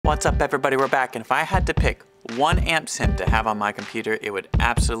What's up everybody, we're back, and if I had to pick one amp sim to have on my computer, it would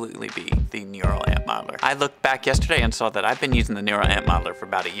absolutely be the Neural Amp Modeler. I looked back yesterday and saw that I've been using the Neural Amp Modeler for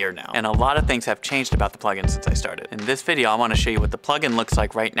about a year now, and a lot of things have changed about the plugin since I started. In this video, I want to show you what the plugin looks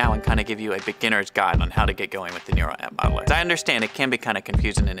like right now and kind of give you a beginner's guide on how to get going with the Neural Amp Modeler. As I understand, it can be kind of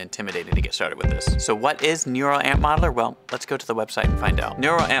confusing and intimidating to get started with this. So what is Neural Amp Modeler? Well, let's go to the website and find out.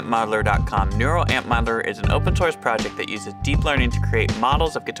 NeuralAmpModeler.com. Neural Amp Modeler is an open source project that uses deep learning to create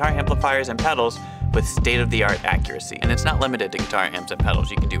models of guitar amplifiers and pedals with state-of-the-art accuracy. And it's not limited to guitar amps and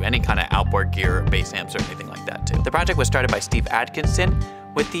pedals. You can do any kind of outboard gear or bass amps or anything like that too. The project was started by Steve Atkinson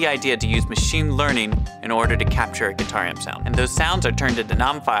with the idea to use machine learning in order to capture a guitar amp sound. And those sounds are turned into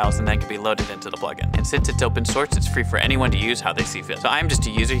NOM files and then can be loaded into the plugin. And since it's open source, it's free for anyone to use how they see fit. So I'm just a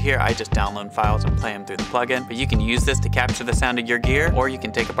user here. I just download files and play them through the plugin. But you can use this to capture the sound of your gear, or you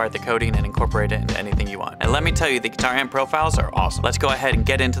can take apart the coding and incorporate it into anything you want. And let me tell you, the guitar amp profiles are awesome. Let's go ahead and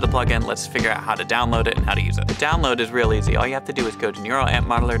get into the plugin. Let's figure out how to download it and how to use it. The download is real easy. All you have to do is go to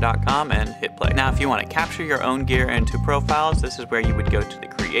NeuralAmpModeler.com and hit play. Now, if you want to capture your own gear into profiles, this is where you would go to the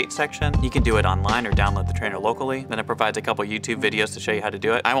Create section. You can do it online or download the trainer locally. Then it provides a couple YouTube videos to show you how to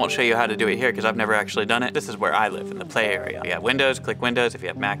do it. I won't show you how to do it here because I've never actually done it. This is where I live, in the play area. If you have Windows, click Windows. If you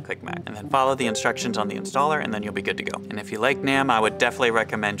have Mac, click Mac. And then follow the instructions on the installer and then you'll be good to go. And if you like NAMM, I would definitely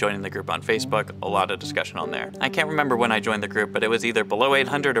recommend joining the group on Facebook. A lot of discussion on there. I can't remember when I joined the group, but it was either below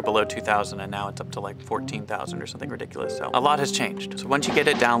 800 or below 2,000, and now it's up to like 14,000 or something ridiculous. So a lot has changed. So once you get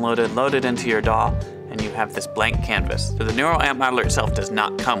it downloaded, load it into your DAW, and you have this blank canvas. So the Neural Amp Modeler itself does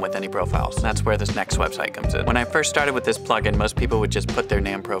not come with any profiles. That's where this next website comes in. When I first started with this plugin, most people would just put their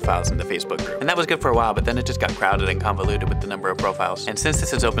NAMM profiles in the Facebook group. And that was good for a while, but then it just got crowded and convoluted with the number of profiles. And since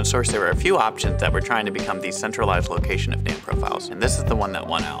this is open source, there are a few options that were trying to become the centralized location of NAMM profiles. And this is the one that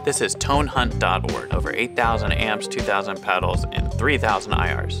won out. This is tonehunt.org. Over 8,000 amps, 2,000 pedals, and 3,000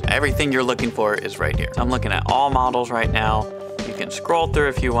 IRs. Everything you're looking for is right here. So I'm looking at all models right now. You can scroll through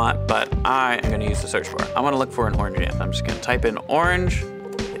if you want, but I am gonna use the search bar. I wanna look for an orange amp. I'm just gonna type in orange,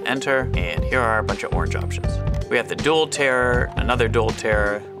 hit enter, and here are a bunch of orange options. We have the dual terror, another dual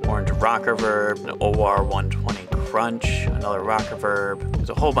terror, orange rock reverb, an OR 120 crunch, another rock reverb.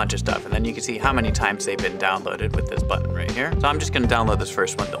 There's a whole bunch of stuff, and then you can see how many times they've been downloaded with this button right here. So I'm just gonna download this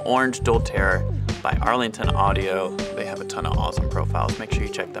first one, the orange dual terror by Arlington Audio. They have a ton of awesome profiles. Make sure you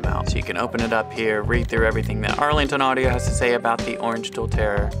check them out. So you can open it up here, read through everything that Arlington Audio has to say about the orange dual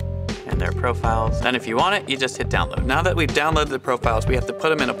terror and their profiles. Then if you want it, you just hit download. Now that we've downloaded the profiles, we have to put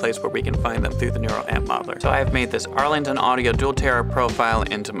them in a place where we can find them through the Neural Amp Modeler. So I have made this Arlington Audio Dual Terror profile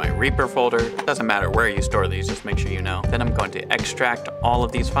into my Reaper folder. It doesn't matter where you store these, just make sure you know. Then I'm going to extract all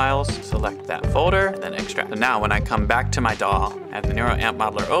of these files, select that folder, and then extract. So now when I come back to my DAW, I have the Neural Amp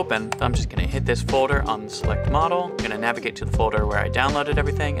Modeler open, so I'm just gonna hit this folder on the select model. I'm gonna navigate to the folder where I downloaded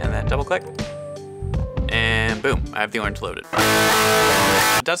everything and then double click. And boom, I have the orange loaded.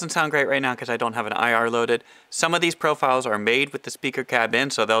 It doesn't sound great right now because I don't have an IR loaded. Some of these profiles are made with the speaker cab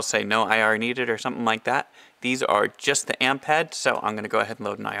in, so they'll say no IR needed or something like that. These are just the amp head, so I'm gonna go ahead and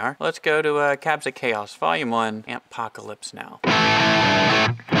load an IR. Let's go to Cabs of Chaos, Volume 1, Amppocalypse now.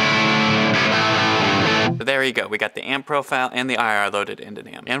 So there you go, we got the amp profile and the IR loaded into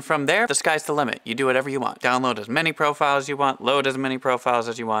NAMM. And from there, the sky's the limit. You do whatever you want. Download as many profiles as you want, load as many profiles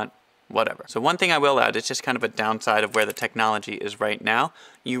as you want, whatever. So one thing I will add, it's just kind of a downside of where the technology is right now.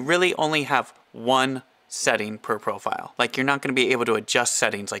 You really only have one setting per profile. Like you're not gonna be able to adjust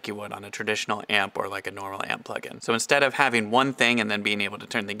settings like you would on a traditional amp or like a normal amp plugin. So instead of having one thing and then being able to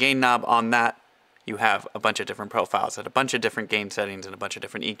turn the gain knob on that, you have a bunch of different profiles at a bunch of different gain settings and a bunch of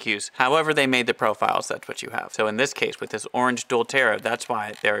different EQs. However they made the profiles, that's what you have. So in this case, with this orange dual terror, that's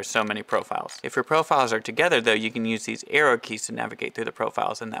why there are so many profiles. If your profiles are together though, you can use these arrow keys to navigate through the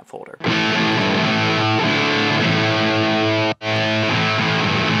profiles in that folder.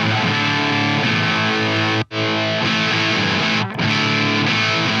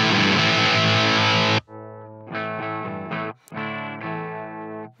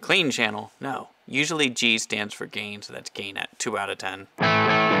 Clean channel, no. Usually G stands for gain, so that's gain at 2 out of 10.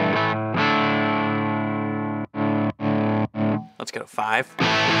 Let's go to 5.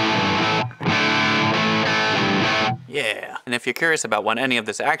 Yeah. And if you're curious about what any of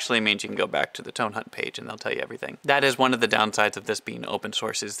this actually means, you can go back to the Tone Hunt page and they'll tell you everything. That is one of the downsides of this being open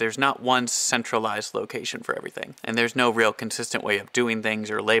source, is there's not one centralized location for everything. And there's no real consistent way of doing things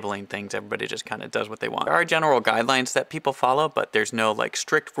or labeling things. Everybody just kind of does what they want. There are general guidelines that people follow, but there's no like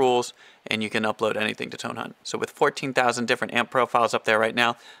strict rules and you can upload anything to Tone Hunt. So with 14,000 different amp profiles up there right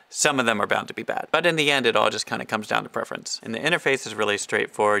now, some of them are bound to be bad. But in the end, it all just kind of comes down to preference. And the interface is really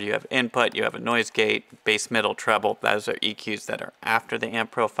straightforward. You have input, you have a noise gate, bass, middle, treble. Those are EQs that are after the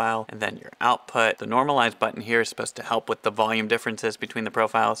amp profile. And then your output. The normalize button here is supposed to help with the volume differences between the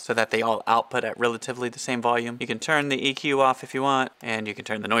profiles so that they all output at relatively the same volume. You can turn the EQ off if you want, and you can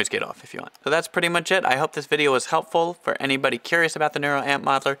turn the noise gate off if you want. So that's pretty much it. I hope this video was helpful for anybody curious about the Neural Amp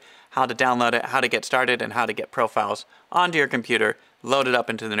Modeler, how to download it, how to get started, and how to get profiles onto your computer, load it up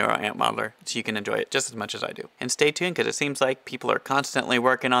into the Neural Amp Modeler so you can enjoy it just as much as I do. And stay tuned, because it seems like people are constantly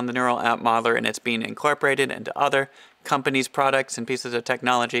working on the Neural Amp Modeler, and it's being incorporated into other companies' products and pieces of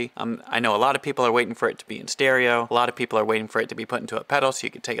technology. I know a lot of people are waiting for it to be in stereo. A lot of people are waiting for it to be put into a pedal so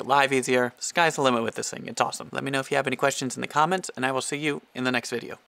you can take it live easier. The sky's the limit with this thing. It's awesome. Let me know if you have any questions in the comments, and I will see you in the next video.